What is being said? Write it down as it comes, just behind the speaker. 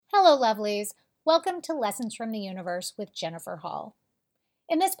Hello, lovelies. Welcome to Lessons from the Universe with Jennifer Hall.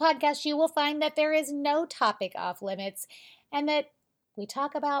 In this podcast, you will find that there is no topic off limits and that we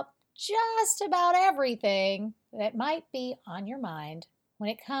talk about just about everything that might be on your mind when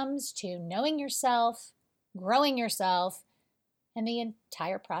it comes to knowing yourself, growing yourself, and the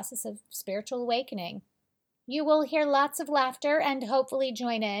entire process of spiritual awakening. You will hear lots of laughter and hopefully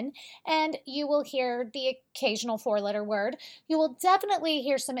join in, and you will hear the occasional four-letter word. You will definitely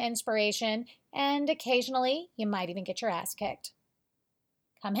hear some inspiration, and occasionally you might even get your ass kicked.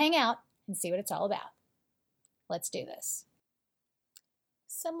 Come hang out and see what it's all about. Let's do this.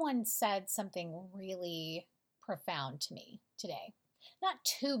 Someone said something really profound to me today. Not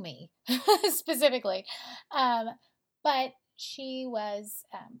to me specifically, but she was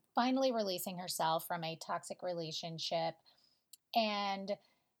finally releasing herself from a toxic relationship. And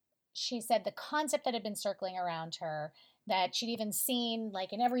she said the concept that had been circling around her, that she'd even seen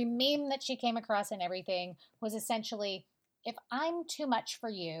like in every meme that she came across and everything, was essentially, if I'm too much for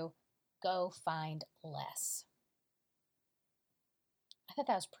you, go find less. I thought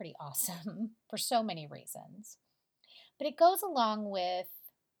that was pretty awesome for so many reasons. But it goes along with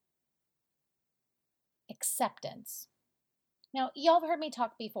acceptance. Now, y'all have heard me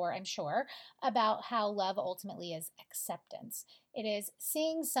talk before, I'm sure, about how love ultimately is acceptance. It is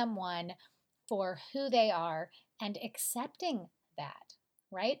seeing someone for who they are and accepting that,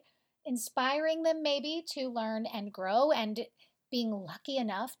 right? Inspiring them maybe to learn and grow and being lucky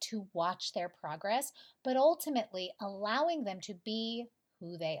enough to watch their progress, but ultimately allowing them to be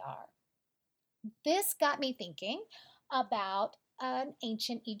who they are. This got me thinking about an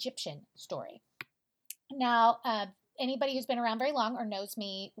ancient Egyptian story. Now, anybody who's been around very long or knows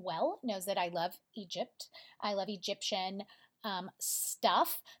me well knows that I love Egypt. I love Egyptian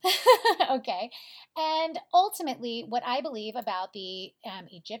stuff. Okay. And ultimately, what I believe about the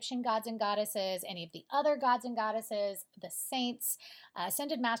Egyptian gods and goddesses, any of the other gods and goddesses, the saints,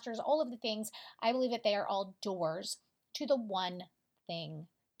 ascended masters, all of the things, I believe that they are all doors to the one thing,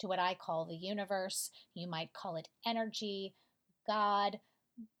 to what I call the universe. You might call it energy, God,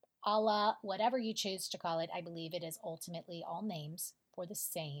 Allah, whatever you choose to call it. I believe it is ultimately all names for the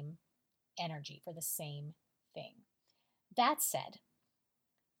same energy, for the same thing. That said,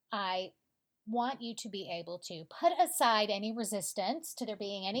 I want you to be able to put aside any resistance to there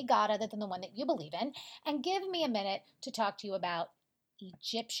being any God other than the one that you believe in, and give me a minute to talk to you about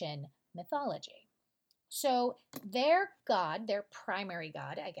Egyptian mythology. So their god, their primary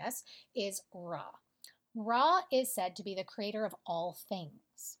god, I guess, is Ra. Ra is said to be the creator of all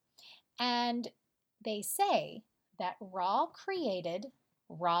things. And they say that Ra created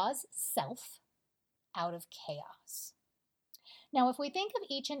Ra's self out of chaos. Now, if we think of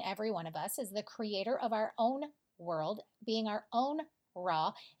each and every one of us as the creator of our own world, being our own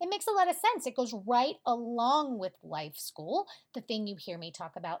Ra, it makes a lot of sense. It goes right along with life school, the thing you hear me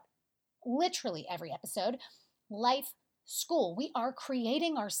talk about literally every episode. Life school. We are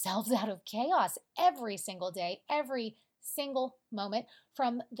creating ourselves out of chaos every single day, every single moment,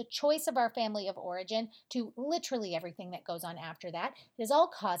 from the choice of our family of origin to literally everything that goes on after that. It is all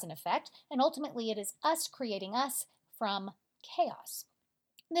cause and effect, and ultimately it is us creating us from chaos.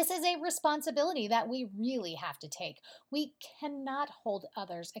 This is a responsibility that we really have to take. We cannot hold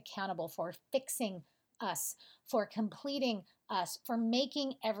others accountable for fixing us, for completing us, for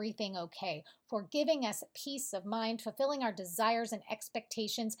making everything okay, for giving us peace of mind, fulfilling our desires and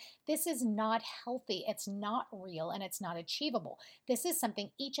expectations. This is not healthy, it's not real, and it's not achievable. This is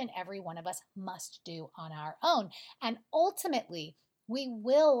something each and every one of us must do on our own. And ultimately, we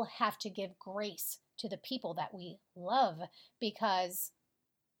will have to give grace to the people that we love, because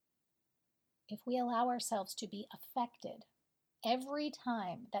if we allow ourselves to be affected every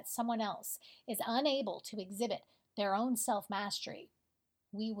time that someone else is unable to exhibit their own self-mastery,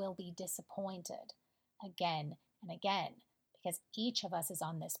 we will be disappointed again and again, because each of us is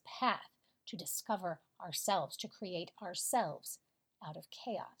on this path to discover ourselves, to create ourselves out of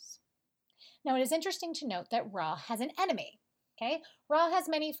chaos. Now, it is interesting to note that Ra has an enemy. Okay, Ra has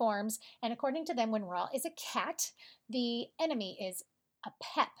many forms, and according to them, when Ra is a cat, the enemy is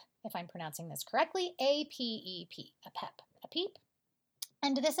Apep, if I'm pronouncing this correctly, A-P-E-P, Apep, a peep.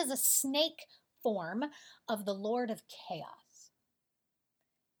 And this is a snake form of the Lord of Chaos.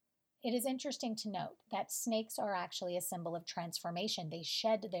 It is interesting to note that snakes are actually a symbol of transformation. They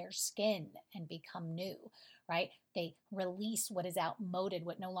shed their skin and become new, right? They release what is outmoded,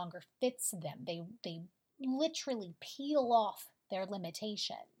 what no longer fits them. They literally peel off their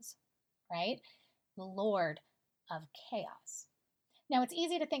limitations, right? The Lord of Chaos. Now, it's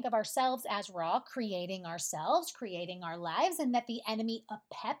easy to think of ourselves as Ra, creating ourselves, creating our lives, and that the enemy,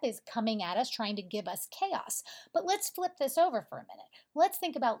 Apep, is coming at us trying to give us chaos. But let's flip this over for a minute. Let's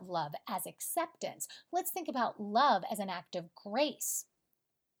think about love as acceptance. Let's think about love as an act of grace,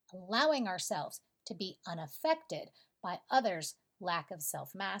 allowing ourselves to be unaffected by others' lack of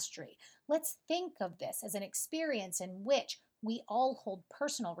self mastery. Let's think of this as an experience in which we all hold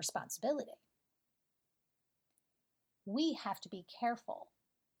personal responsibility. We have to be careful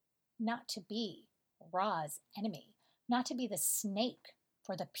not to be Ra's enemy, not to be the snake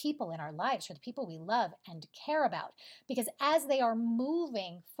for the people in our lives, for the people we love and care about. Because as they are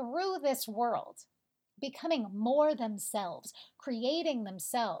moving through this world, becoming more themselves, creating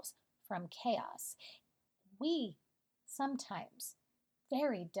themselves from chaos, we sometimes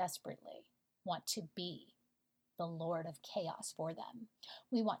very desperately want to be the Lord of chaos for them.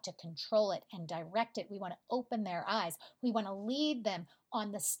 We want to control it and direct it. We want to open their eyes. We want to lead them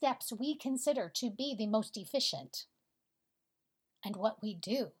on the steps we consider to be the most efficient. And what we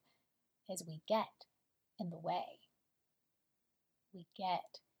do is we get in the way. We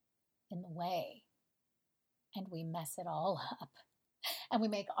get in the way and we mess it all up. And we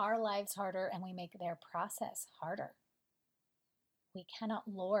make our lives harder and we make their process harder. We cannot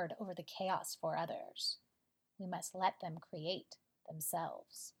lord over the chaos for others. We must let them create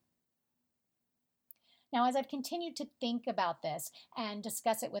themselves. Now, as I've continued to think about this and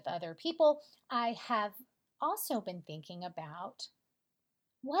discuss it with other people, I have also been thinking about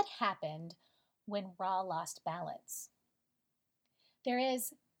what happened when Ra lost balance. There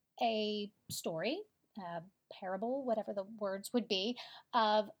is a story, a parable, whatever the words would be,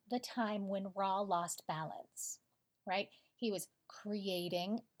 of the time when Ra lost balance, right? He was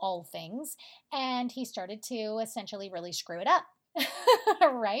creating all things and he started to essentially really screw it up,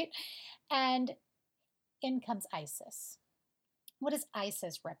 right? And in comes Isis. What does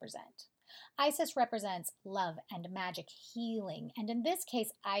Isis represent? Isis represents love and magic, healing, and in this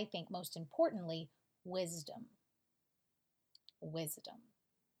case, I think most importantly, wisdom. Wisdom.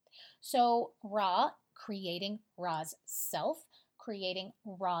 So Ra, creating Ra's self, creating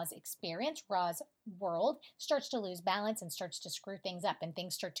Ra's experience, Ra's world, starts to lose balance and starts to screw things up, and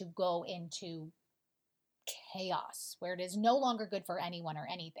things start to go into chaos where it is no longer good for anyone or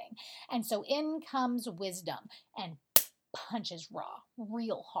anything. And so in comes wisdom and punches Ra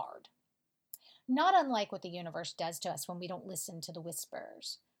real hard. Not unlike what the universe does to us when we don't listen to the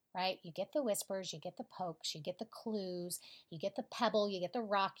whispers, right? You get the whispers, you get the pokes, you get the clues, you get the pebble, you get the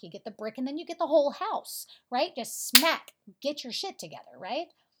rock, you get the brick, and then you get the whole house, right? Just smack, get your shit together, right?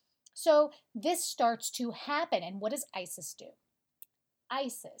 So this starts to happen. And what does Isis do?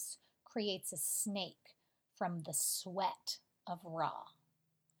 Isis creates a snake from the sweat of Ra,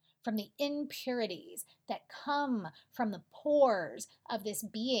 from the impurities that come from the pores of this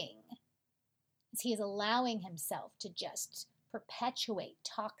being. As he is allowing himself to just perpetuate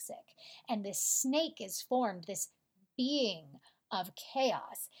toxic. And this snake is formed, this being of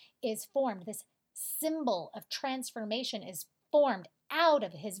chaos is formed, this symbol of transformation is formed out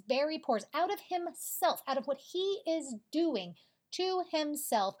of his very pores, out of himself, out of what he is doing to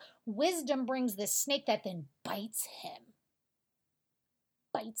himself. Wisdom brings this snake that then bites him.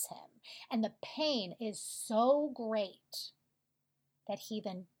 Bites him. And the pain is so great that he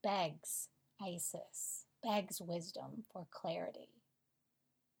then begs Isis, begs wisdom for clarity,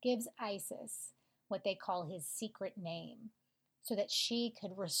 gives Isis what they call his secret name so that she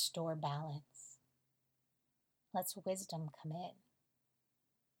could restore balance. Lets wisdom come in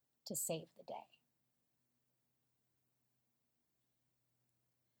to save the day.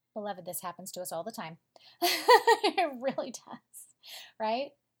 Beloved, this happens to us all the time. It really does, right?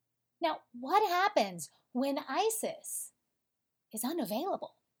 Now, what happens when Isis is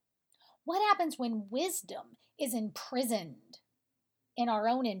unavailable? What happens when wisdom is imprisoned in our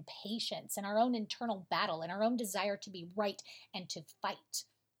own impatience, in our own internal battle, in our own desire to be right and to fight?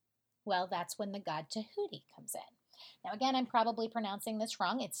 Well, that's when the god Tahuti comes in. Now, again, I'm probably pronouncing this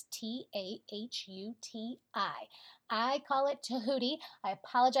wrong. It's Tahuti. I call it Tahuti. I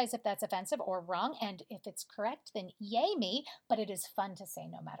apologize if that's offensive or wrong, and if it's correct, then yay me, but it is fun to say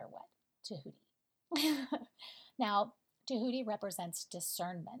no matter what. Tahuti. Now, Tahuti represents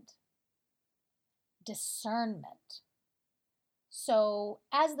discernment. Discernment. So,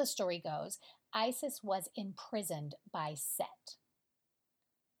 as the story goes, Isis was imprisoned by Set.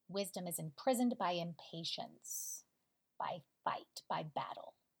 Wisdom is imprisoned by impatience, by fight, by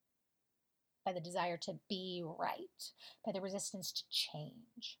battle, by the desire to be right, by the resistance to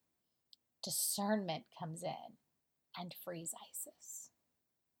change. Discernment comes in and frees Isis.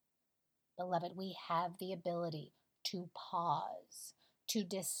 Beloved, we have the ability to pause, to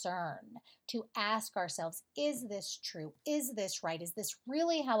discern, to ask ourselves, is this true? Is this right? Is this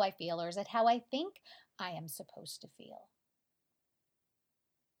really how I feel, or is it how I think I am supposed to feel?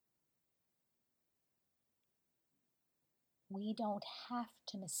 We don't have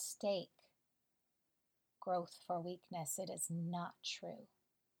to mistake growth for weakness. It is not true.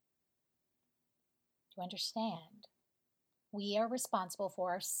 Do you understand? We are responsible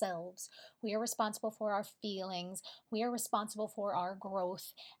for ourselves. We are responsible for our feelings. We are responsible for our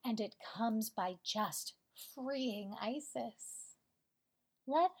growth. And it comes by just freeing Isis.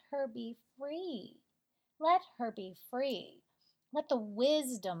 Let her be free. Let her be free. Let the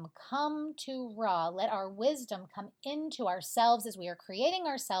wisdom come to Ra. Let our wisdom come into ourselves as we are creating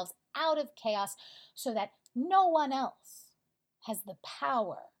ourselves out of chaos so that no one else has the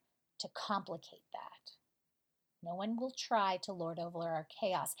power to complicate that. No one will try to lord over our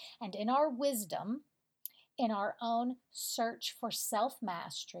chaos. And in our wisdom, in our own search for self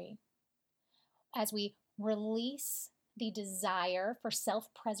mastery, as we release the desire for self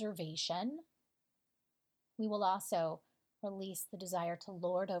preservation, we will also release the desire to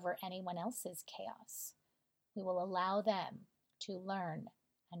lord over anyone else's chaos. We will allow them to learn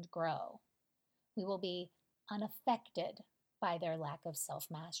and grow. We will be unaffected by their lack of self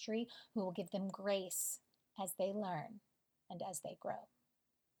mastery. We will give them grace as they learn and as they grow.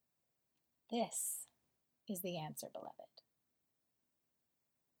 This is the answer, beloved.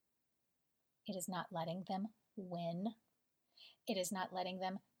 It is not letting them win. It is not letting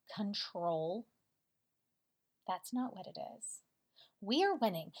them control. That's not what it is. We are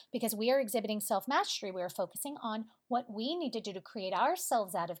winning because we are exhibiting self mastery. We are focusing on what we need to do to create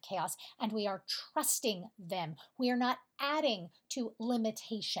ourselves out of chaos, and we are trusting them. We are not adding to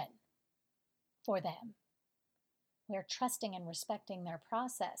limitation for them. We are trusting and respecting their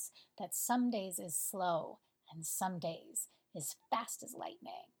process that some days is slow and some days is fast as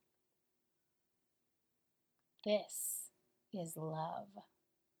lightning. This is love.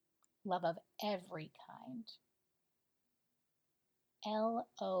 Love of every kind.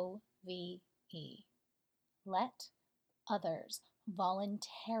 LOVE. Let others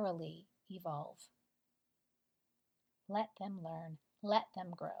voluntarily evolve. Let them learn. Let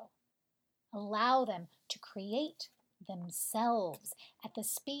them grow. Allow them to create themselves at the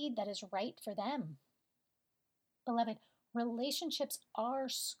speed that is right for them. Beloved, relationships are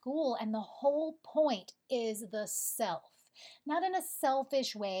school, and the whole point is the self. Not in a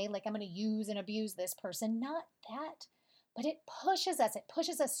selfish way, like I'm going to use and abuse this person, not that. But it pushes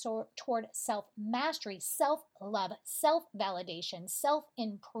us toward self-mastery, self-love, self-validation,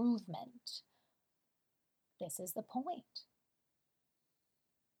 self-improvement. This is the point.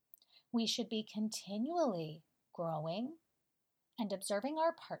 We should be continually growing and observing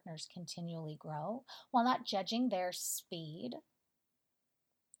our partners continually grow while not judging their speed,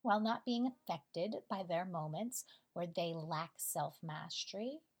 while not being affected by their moments where they lack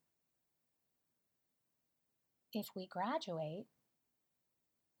self-mastery. If we graduate,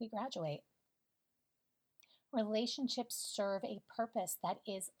 we graduate. Relationships serve a purpose that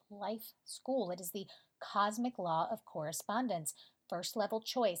is life school. It is the cosmic law of correspondence. First level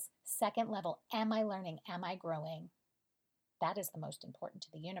choice, second level, am I learning? Am I growing? That is the most important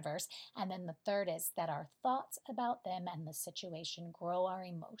to the universe. And then the third is that our thoughts about them and the situation grow our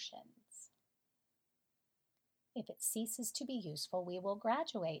emotions. If it ceases to be useful, we will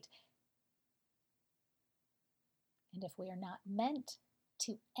graduate. And if we are not meant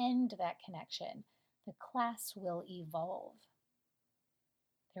to end that connection, the class will evolve.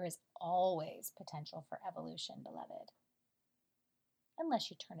 There is always potential for evolution, beloved, unless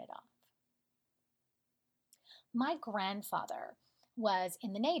you turn it off. My grandfather was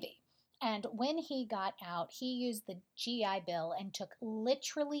in the Navy, and when he got out, he used the GI Bill and took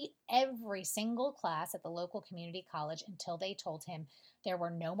literally every single class at the local community college until they told him there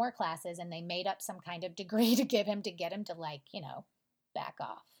were no more classes and they made up some kind of degree to give him to get him to, back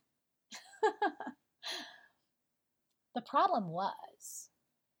off. The problem was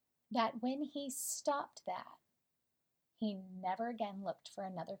that when he stopped that, he never again looked for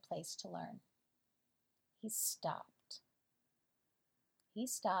another place to learn. He stopped. He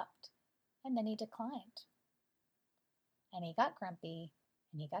stopped, and then he declined. And he got grumpy,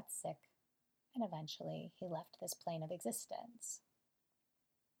 and he got sick, and eventually he left this plane of existence.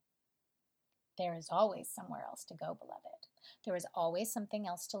 There is always somewhere else to go, beloved. There is always something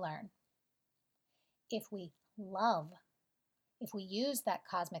else to learn. If we love, if we use that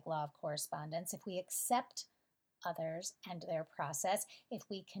cosmic law of correspondence, if we accept others and their process, if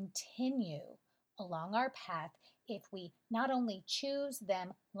we continue along our path, if we not only choose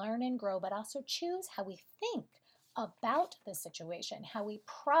them, learn and grow, but also choose how we think about the situation, how we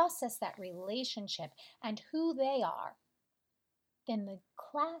process that relationship and who they are, then the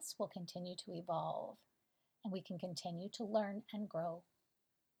class will continue to evolve and we can continue to learn and grow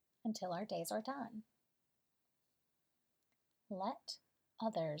until our days are done. Let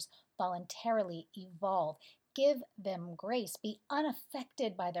others voluntarily evolve. Give them grace. Be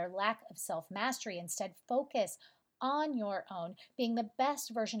unaffected by their lack of self mastery. Instead, focus on your own, being the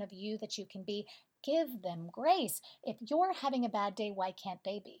best version of you that you can be. Give them grace. If you're having a bad day, why can't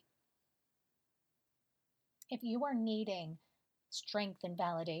they be? If you are needing strength and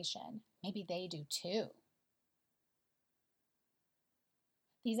validation, maybe they do too.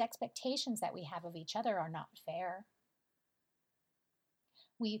 These expectations that we have of each other are not fair.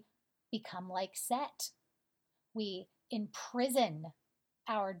 We become like Set. We imprison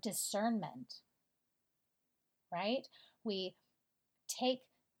our discernment, right? We take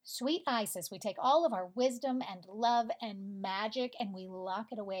sweet Isis, we take all of our wisdom and love and magic and we lock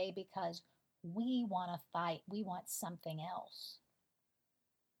it away because we want to fight. We want something else.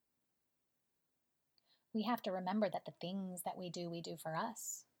 We have to remember that the things that we do for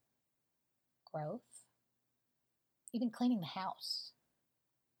us. Growth, even cleaning the house.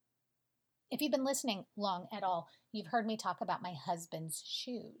 If you've been listening long at all, you've heard me talk about my husband's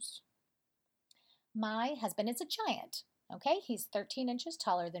shoes. My husband is a giant, okay? He's 13 inches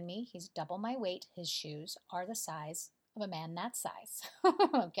taller than me. He's double my weight. His shoes are the size of a man that size,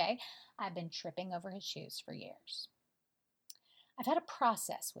 okay? I've been tripping over his shoes for years. I've had a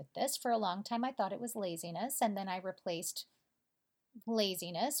process with this. For a long time, I thought it was laziness, and then I replaced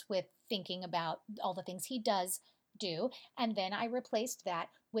laziness with thinking about all the things he does do. And then I replaced that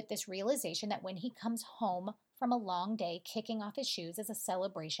with this realization that when he comes home from a long day, kicking off his shoes is a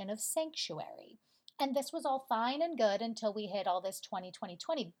celebration of sanctuary. And this was all fine and good until we hit all this 2020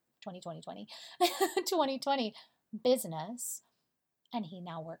 business. And he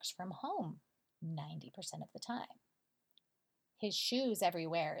now works from home 90% of the time. His shoes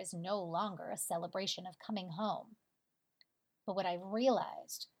everywhere is no longer a celebration of coming home. But what I've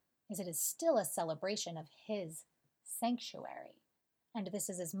realized is it is still a celebration of his sanctuary. And this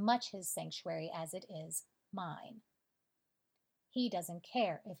is as much his sanctuary as it is mine. He doesn't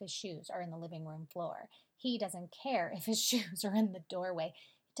care if his shoes are in the living room floor. He doesn't care if his shoes are in the doorway.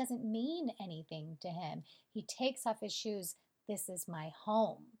 It doesn't mean anything to him. He takes off his shoes. This is my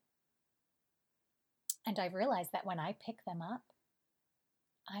home. And I've realized that when I pick them up,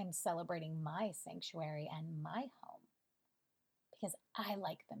 I'm celebrating my sanctuary and my home because I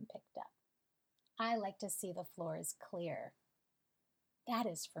like them picked up. I like to see the floor is clear. That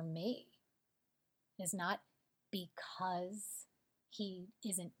is for me. It is not because he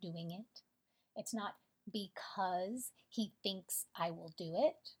isn't doing it. It's not because he thinks I will do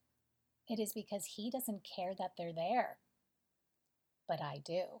it. It is because he doesn't care that they're there. But I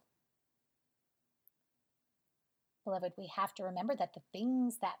do. Beloved, we have to remember that the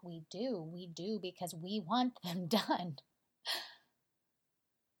things that we do because we want them done.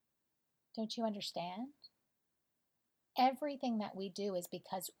 Don't you understand? Everything that we do is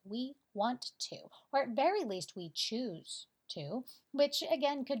because we want to, or at very least we choose to, which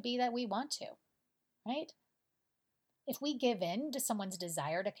again could be that we want to, right? If we give in to someone's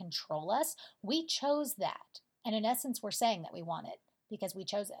desire to control us, we chose that. And in essence, we're saying that we want it because we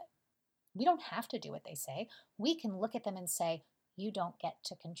chose it. We don't have to do what they say. We can look at them and say, you don't get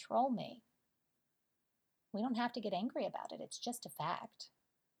to control me. We don't have to get angry about it. It's just a fact.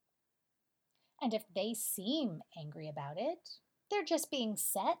 And if they seem angry about it, they're just being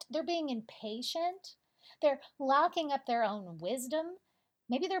Set. They're being impatient. They're locking up their own wisdom.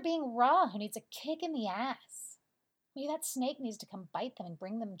 Maybe they're being Ra, who needs a kick in the ass. Maybe that snake needs to come bite them and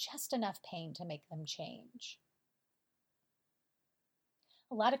bring them just enough pain to make them change.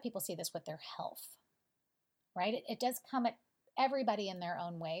 A lot of people see this with their health, right? It does come at everybody in their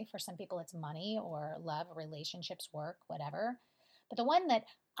own way. For some people, it's money or love, relationships, work, whatever. But the one that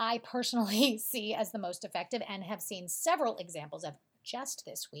I personally see as the most effective and have seen several examples of just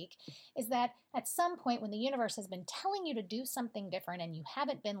this week is that at some point when the universe has been telling you to do something different and you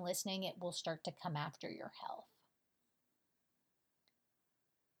haven't been listening, it will start to come after your health.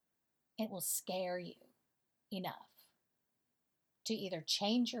 It will scare you enough to either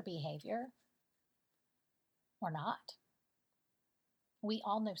change your behavior or not. We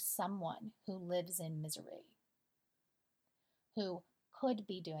all know someone who lives in misery, who could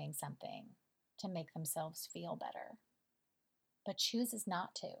be doing something to make themselves feel better, but chooses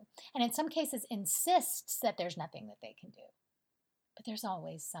not to. And in some cases insists that there's nothing that they can do. But there's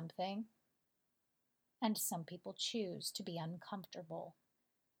always something. And some people choose to be uncomfortable.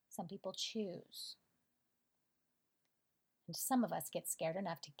 Some people choose And some of us get scared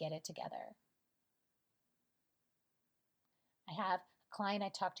enough to get it together. I have a client I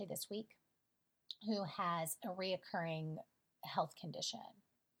talked to this week who has a reoccurring health condition,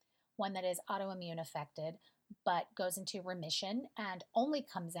 one that is autoimmune affected, but goes into remission and only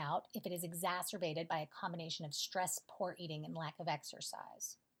comes out if it is exacerbated by a combination of stress, poor eating, and lack of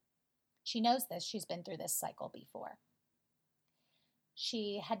exercise. She knows this, she's been through this cycle before.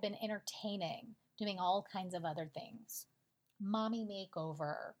 She had been entertaining, doing all kinds of other things, mommy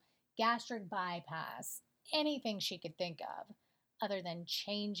makeover, gastric bypass, anything she could think of, other than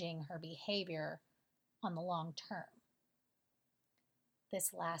changing her behavior on the long term.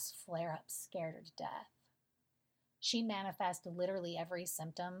 This last flare up scared her to death. She manifested literally every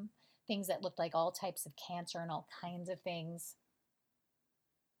symptom, things that looked like all types of cancer and all kinds of things.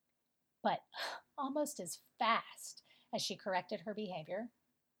 But almost as fast as she corrected her behavior,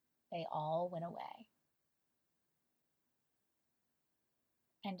 they all went away.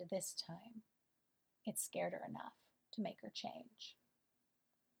 And this time, it scared her enough to make her change.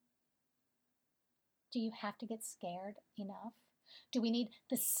 Do you have to get scared enough? Do we need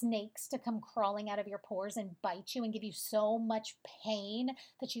the snakes to come crawling out of your pores and bite you and give you so much pain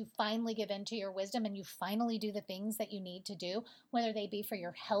that you finally give in to your wisdom and you finally do the things that you need to do, whether they be for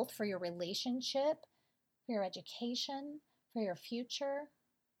your health, for your relationship, for your education, for your future,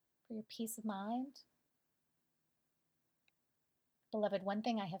 for your peace of mind? Beloved, one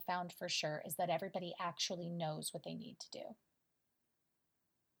thing I have found for sure is that everybody actually knows what they need to do,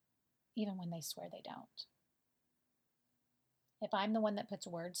 even when they swear they don't. If I'm the one that puts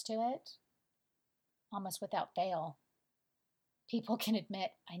words to it, almost without fail, people can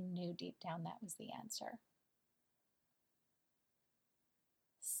admit, I knew deep down that was the answer.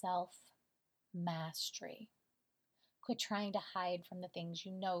 Self-mastery. Quit trying to hide from the things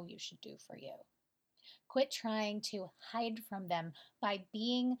you know you should do for you. Quit trying to hide from them by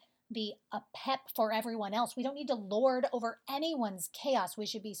being a pep for everyone else. We don't need to lord over anyone's chaos. We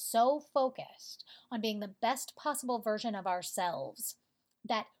should be so focused on being the best possible version of ourselves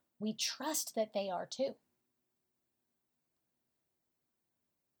that we trust that they are too.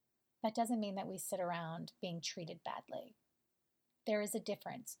 That doesn't mean that we sit around being treated badly. There is a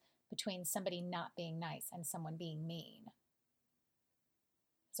difference between somebody not being nice and someone being mean.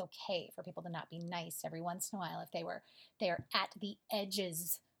 It's okay for people to not be nice every once in a while if they're at the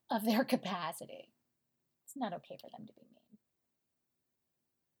edges of their capacity. It's not okay for them to be mean.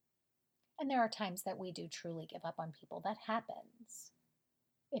 And there are times that we do truly give up on people. That happens.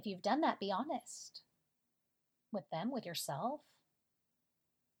 If you've done that, be honest with them, with yourself.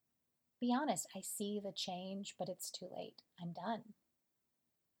 Be honest. I see the change, but it's too late. I'm done.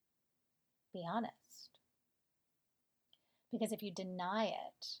 Be honest. Because if you deny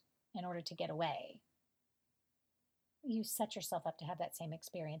it in order to get away, you set yourself up to have that same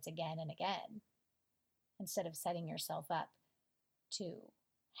experience again and again, instead of setting yourself up to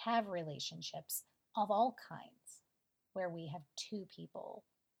have relationships of all kinds where we have two people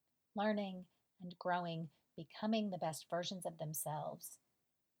learning and growing, becoming the best versions of themselves,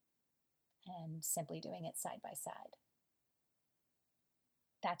 and simply doing it side by side.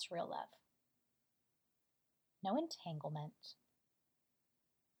 That's real love. No entanglement,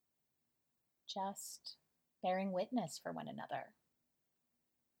 just bearing witness for one another.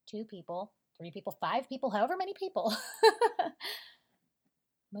 2 people, 3 people, 5 people, however many people,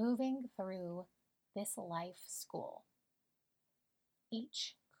 moving through this life school,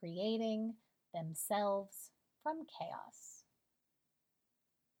 each creating themselves from chaos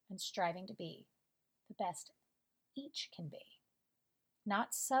and striving to be the best each can be.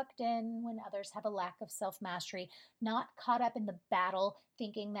 Not sucked in when others have a lack of self-mastery, not caught up in the battle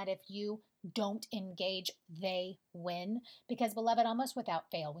thinking that if you don't engage, they win. Because, beloved, almost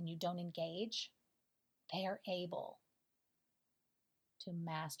without fail, when you don't engage, they are able to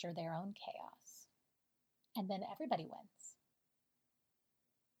master their own chaos. And then everybody wins.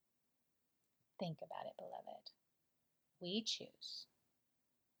 Think about it, beloved. We choose.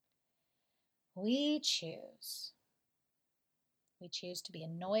 We choose. We choose to be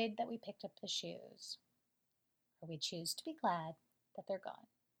annoyed that we picked up the shoes, or we choose to be glad that they're gone.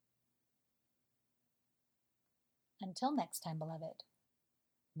 Until next time, beloved,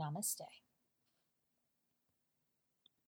 namaste.